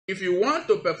If you want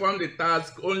to perform the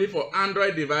task only for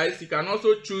Android device, you can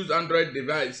also choose Android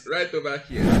device right over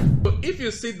here. So if you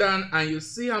sit down and you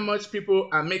see how much people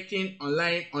are making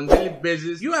online on daily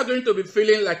basis, you are going to be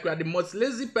feeling like you are the most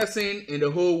lazy person in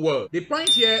the whole world. The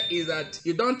point here is that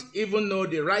you don't even know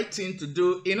the right thing to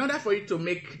do in order for you to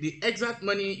make the exact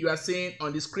money you are seeing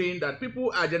on the screen that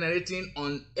people are generating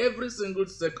on every single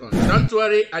second. Don't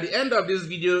worry, at the end of this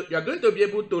video, you are going to be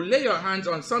able to lay your hands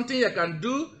on something you can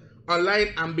do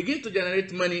online and begin to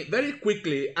generate money very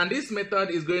quickly, and this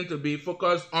method is going to be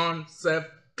focused on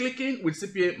self-clicking with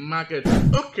CPA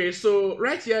marketing. Okay, so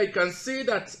right here you can see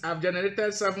that I've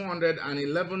generated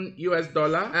 $711 US,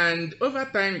 and over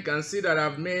time you can see that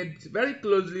I've made very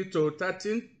closely to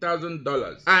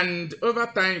 $13,000, and over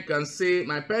time you can see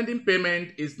my pending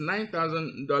payment is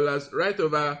 $9,000 right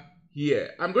over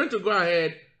here. I'm going to go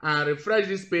ahead and refresh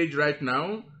this page right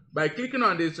now by clicking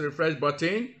on this refresh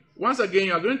button. Once again,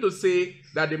 you are going to see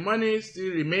that the money still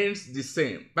remains the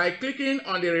same. By clicking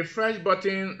on the refresh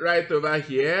button right over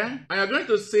here, and you're going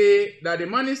to see that the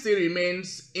money still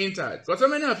remains intact. But so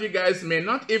many of you guys may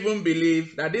not even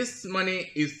believe that this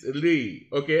money is real,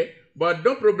 okay? But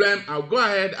no problem, I'll go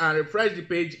ahead and refresh the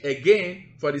page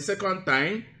again for the second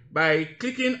time by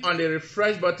clicking on the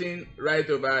refresh button right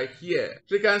over here.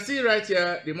 So you can see right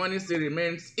here, the money still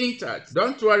remains intact.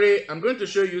 Don't worry, I'm going to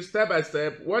show you step by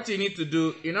step what you need to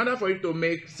do in order for you to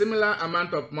make similar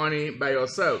amount of money by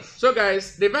yourself. So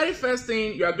guys, the very first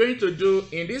thing you are going to do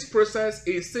in this process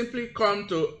is simply come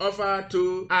to offer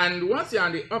to, and once you're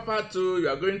on the offer to, you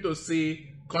are going to see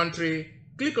country.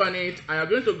 Click on it and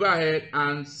you're going to go ahead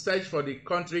and search for the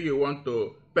country you want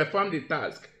to perform the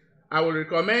task. I will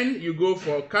recommend you go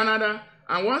for Canada,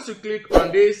 and once you click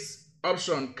on this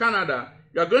option, Canada,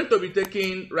 you are going to be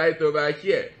taken right over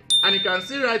here. And you can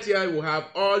see right here, you have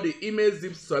all the email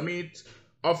zip submit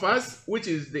offers, which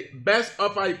is the best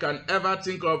offer you can ever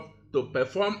think of to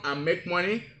perform and make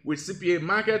money with CPA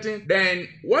marketing. Then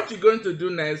what you're going to do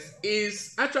next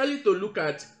is actually to look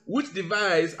at which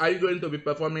device are you going to be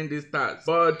performing this task.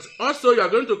 But also you are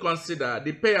going to consider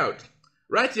the payout.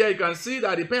 Right here, you can see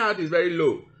that the payout is very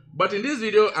low. But in this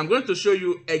video, I'm going to show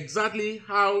you exactly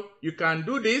how you can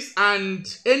do this, and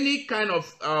any kind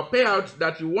of payout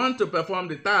that you want to perform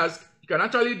the task, you can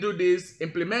actually do this,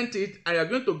 implement it, and you're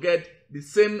going to get the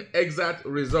same exact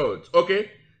result.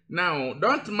 Okay? Now,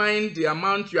 don't mind the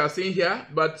amount you are seeing here,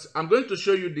 but I'm going to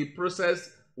show you the process,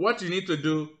 what you need to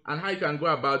do, and how you can go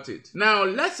about it. Now,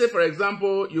 let's say, for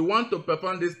example, you want to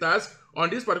perform this task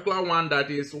on this particular one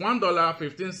that is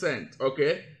 $1.15,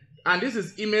 okay? And this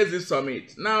is email zip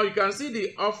submit. Now you can see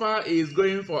the offer is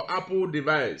going for Apple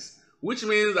device, which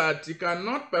means that you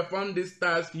cannot perform this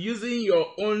task using your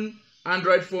own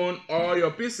Android phone or your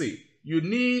PC. You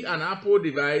need an Apple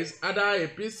device, either a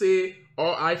PC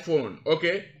or iPhone,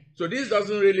 okay? So this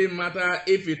doesn't really matter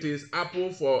if it is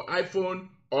Apple for iPhone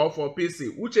or for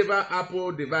PC, whichever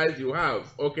Apple device you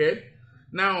have, okay?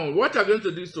 Now what you're going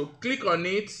to do is to click on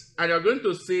it, and you're going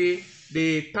to see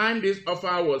the time this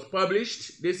offer was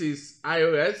published. This is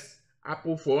iOS,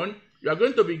 Apple phone. You are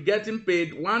going to be getting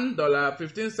paid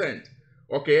 $1.15.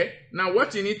 Okay, now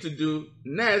what you need to do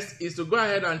next is to go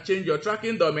ahead and change your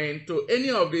tracking domain to any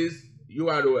of these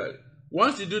URL.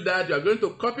 Once you do that, you are going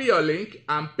to copy your link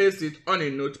and paste it on a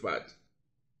notepad.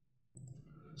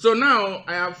 So now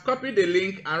I have copied the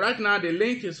link, and right now the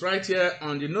link is right here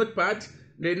on the notepad.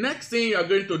 The next thing you are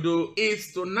going to do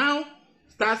is to now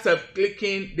start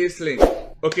self-clicking this link,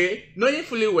 okay? Knowing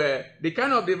fully well the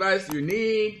kind of device you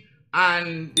need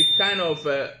and the kind of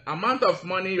amount of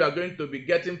money you are going to be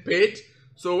getting paid.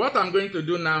 So what I'm going to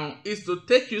do now is to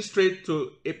take you straight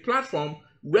to a platform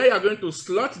where you are going to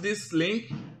slot this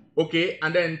link, okay,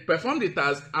 and then perform the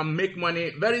task and make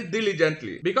money very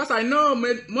diligently. Because I know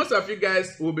most of you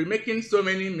guys will be making so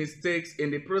many mistakes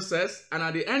in the process, and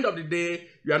at the end of the day,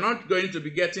 you are not going to be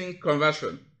getting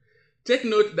conversion. Take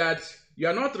note that you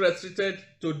are not restricted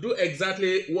to do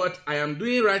exactly what I am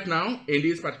doing right now in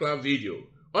this particular video.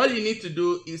 All you need to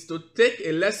do is to take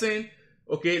a lesson,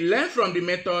 okay, learn from the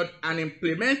method and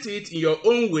implement it in your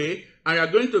own way, and you are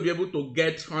going to be able to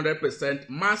get 100%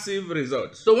 massive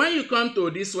results. So when you come to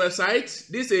this website,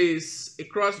 this is a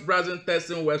cross-browsing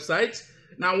testing website.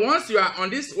 Now once you are on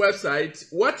this website,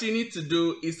 what you need to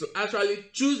do is to actually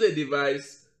choose a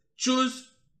device, choose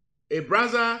a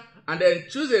browser, and then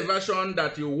choose a version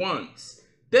that you want.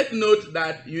 Take note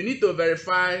that you need to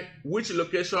verify which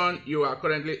location you are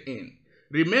currently in.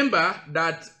 Remember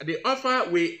that the offer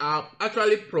we are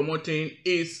actually promoting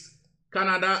is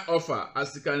Canada offer,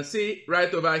 as you can see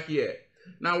right over here.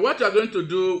 Now what you are going to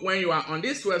do when you are on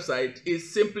this website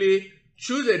is simply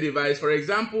choose a device. For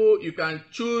example, you can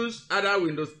choose either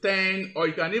Windows 10 or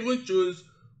you can even choose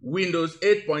Windows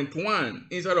 8.1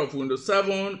 instead of Windows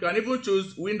 7. You can even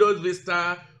choose Windows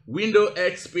Vista, Windows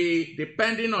XP,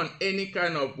 depending on any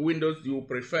kind of Windows you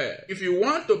prefer. If you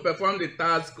want to perform the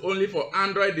task only for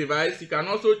Android device, you can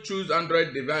also choose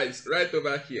Android device right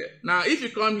over here. Now, if you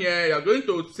come here, you're going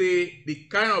to see the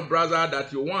kind of browser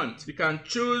that you want. You can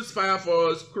choose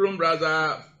Firefox, Chrome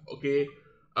browser, okay,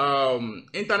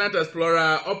 Internet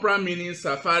Explorer, Opera Mini,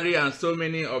 Safari, and so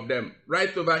many of them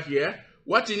right over here.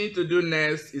 What you need to do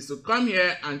next is to come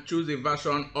here and choose a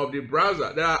version of the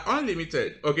browser. They are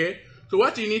unlimited, okay? So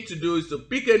what you need to do is to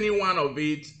pick any one of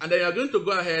it, and then you're going to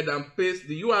go ahead and paste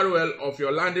the URL of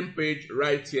your landing page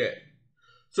right here.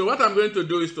 So what I'm going to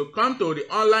do is to come to the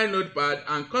online notepad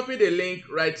and copy the link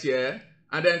right here,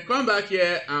 and then come back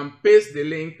here and paste the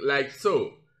link like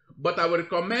so. But I would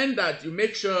recommend that you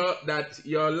make sure that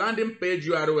your landing page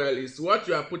URL is what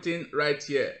you are putting right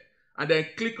here, and then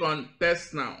click on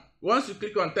test now. Once you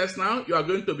click on test now, you are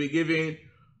going to be given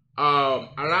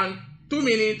around 2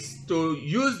 minutes to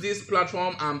use this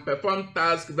platform and perform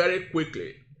tasks very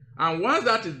quickly. And once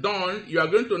that is done, you are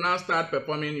going to now start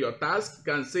performing your task.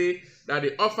 You can see that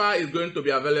the offer is going to be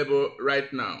available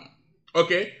right now.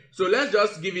 Okay, so let's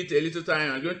just give it a little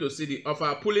time. I'm going to see the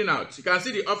offer pulling out. You can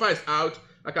see the offer is out.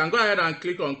 I can go ahead and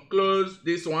click on close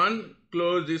this one,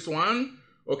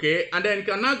 okay, and then you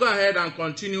can now go ahead and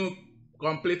continue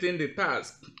completing the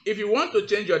task. If you want to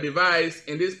change your device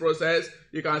in this process,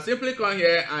 you can simply come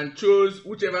here and choose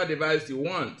whichever device you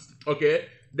want, okay?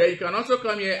 Then you can also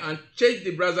come here and change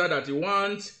the browser that you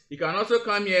want. You can also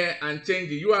come here and change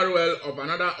the URL of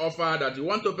another offer that you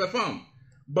want to perform.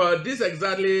 But this is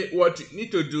exactly what you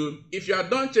need to do. If you are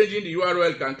done changing the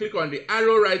URL, you can click on the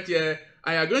arrow right here,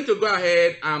 and you're going to go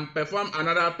ahead and perform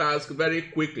another task very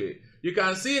quickly. You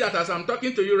can see that as I'm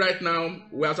talking to you right now,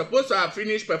 we are supposed to have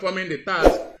finished performing the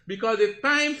task, because the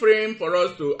time frame for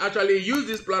us to actually use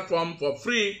this platform for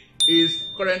free is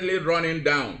currently running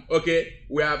down. Okay,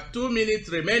 we have 2 minutes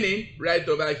remaining right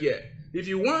over here. If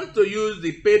you want to use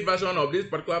the paid version of this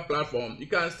particular platform, you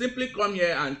can simply come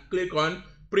here and click on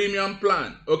premium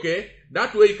plan. Okay,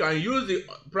 that way you can use the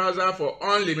browser for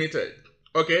unlimited.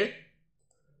 Okay,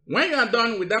 when you are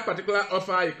done with that particular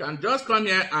offer, you can just come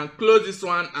here and close this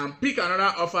one and pick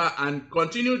another offer and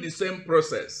continue the same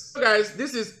process. So guys,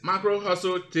 this is Macro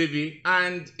Hustle TV,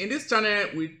 and in this channel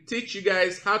we teach you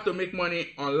guys how to make money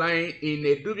online in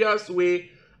a dubious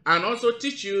way, and also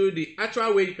teach you the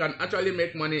actual way you can actually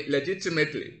make money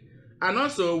legitimately. And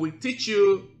also we teach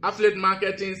you affiliate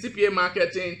marketing, CPA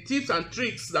marketing, tips and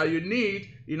tricks that you need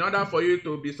in order for you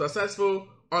to be successful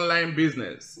online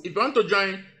business. If you want to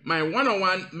join my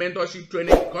one-on-one mentorship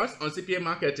training course on CPA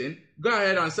marketing, go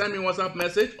ahead and send me a WhatsApp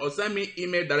message or send me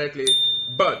email directly.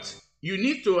 But you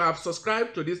need to have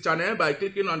subscribed to this channel by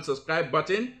clicking on the subscribe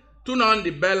button. Turn on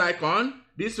the bell icon.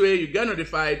 This way you get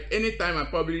notified anytime I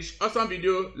publish awesome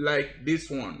video like this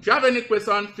one. If you have any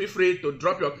question, feel free to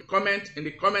drop your comment in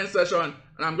the comment section,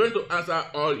 and I'm going to answer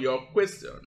all your questions.